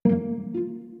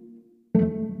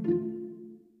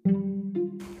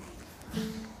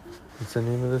What's the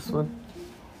name of this one?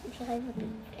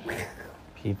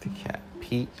 Pete the Cat.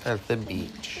 Pete at the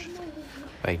Beach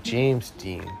by James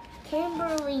Dean.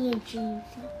 Kimberly and James.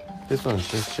 This one's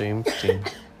just James Dean.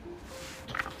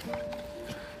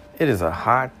 It is a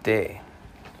hot day.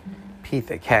 Pete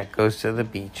the Cat goes to the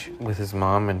beach with his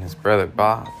mom and his brother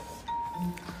Bob.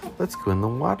 Let's go in the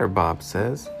water, Bob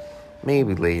says.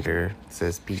 Maybe later,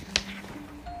 says Pete.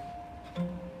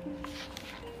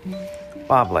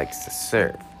 Bob likes to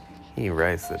surf. He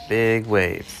rides the big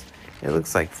waves. It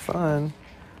looks like fun.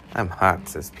 I'm hot,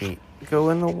 says Pete.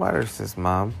 Go in the water, says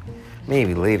Mom.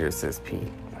 Maybe later, says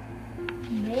Pete.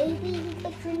 Maybe you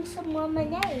could drink some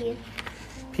lemonade.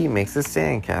 Pete makes a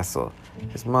sandcastle.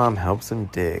 His mom helps him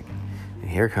dig. And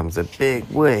here comes a big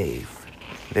wave.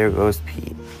 There goes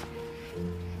Pete.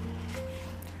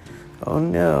 Oh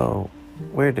no,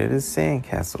 where did his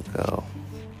sandcastle go?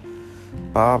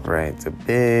 Bob rides a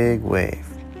big wave.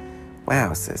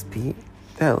 Wow, says Pete.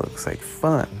 That looks like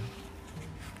fun.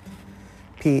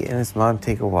 Pete and his mom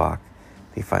take a walk.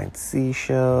 They find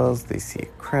seashells. They see a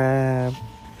crab.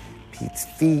 Pete's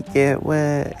feet get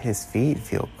wet. His feet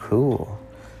feel cool.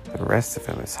 The rest of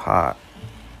him is hot.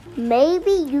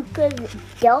 Maybe you could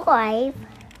dive.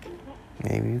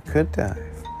 Maybe you could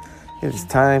dive. It is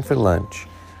time for lunch.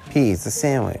 Pete eats a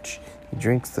sandwich. He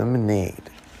drinks lemonade.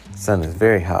 The sun is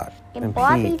very hot. And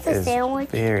Bob Pete eats a sandwich.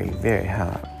 Very, very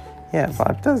hot. Yeah,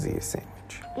 Bob does eat a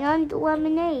sandwich. And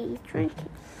lemonade. Drinking.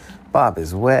 Bob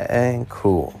is wet and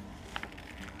cool.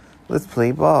 Let's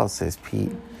play ball, says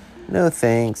Pete. No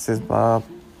thanks, says Bob.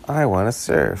 I want to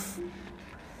surf.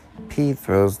 Pete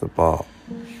throws the ball.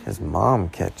 His mom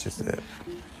catches it.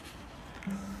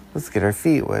 Let's get our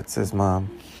feet wet, says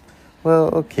Mom. Well,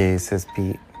 okay, says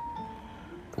Pete.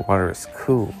 The water is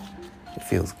cool. It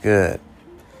feels good.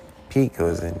 Pete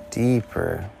goes in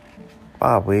deeper.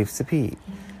 Bob waves to Pete.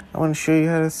 I want to show you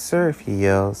how to surf, he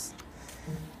yells.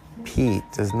 Pete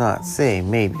does not say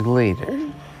maybe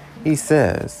later. He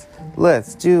says,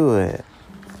 let's do it.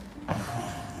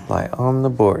 Lie on the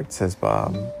board, says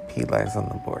Bob. Pete lies on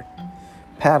the board.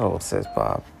 Paddle, says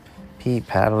Bob. Pete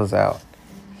paddles out.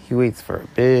 He waits for a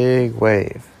big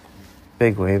wave.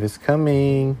 Big wave is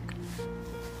coming.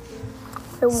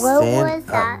 So what Stand was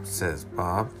that? up, says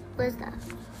Bob. What was that?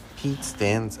 Pete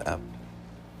stands up.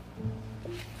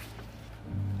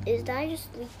 Is that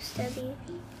just sleep study?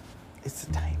 It's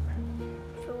a timer.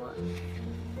 For what?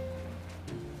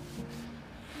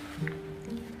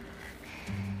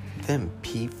 Then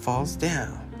Pete falls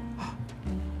down.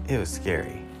 It was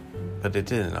scary, but it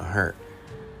didn't hurt.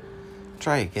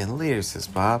 Try again later, says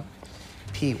Bob.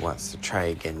 Pete wants to try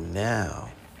again now.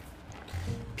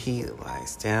 Pete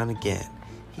lies down again.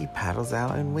 He paddles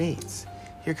out and waits.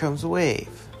 Here comes a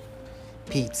wave.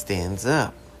 Pete stands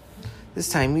up. This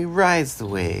time he rides the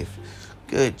wave.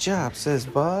 Good job, says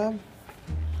Bob.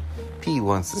 Pete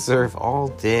wants to surf all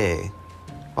day.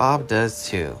 Bob does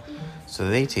too. So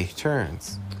they take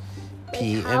turns.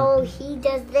 Pete how he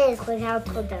does this with how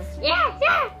Toad does.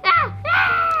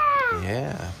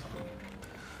 Yeah.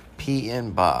 Pete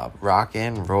and Bob rock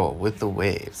and roll with the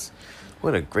waves.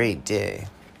 What a great day.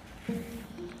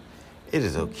 It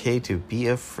is okay to be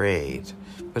afraid,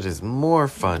 but it's more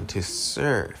fun to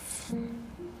surf.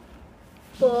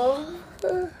 Oh.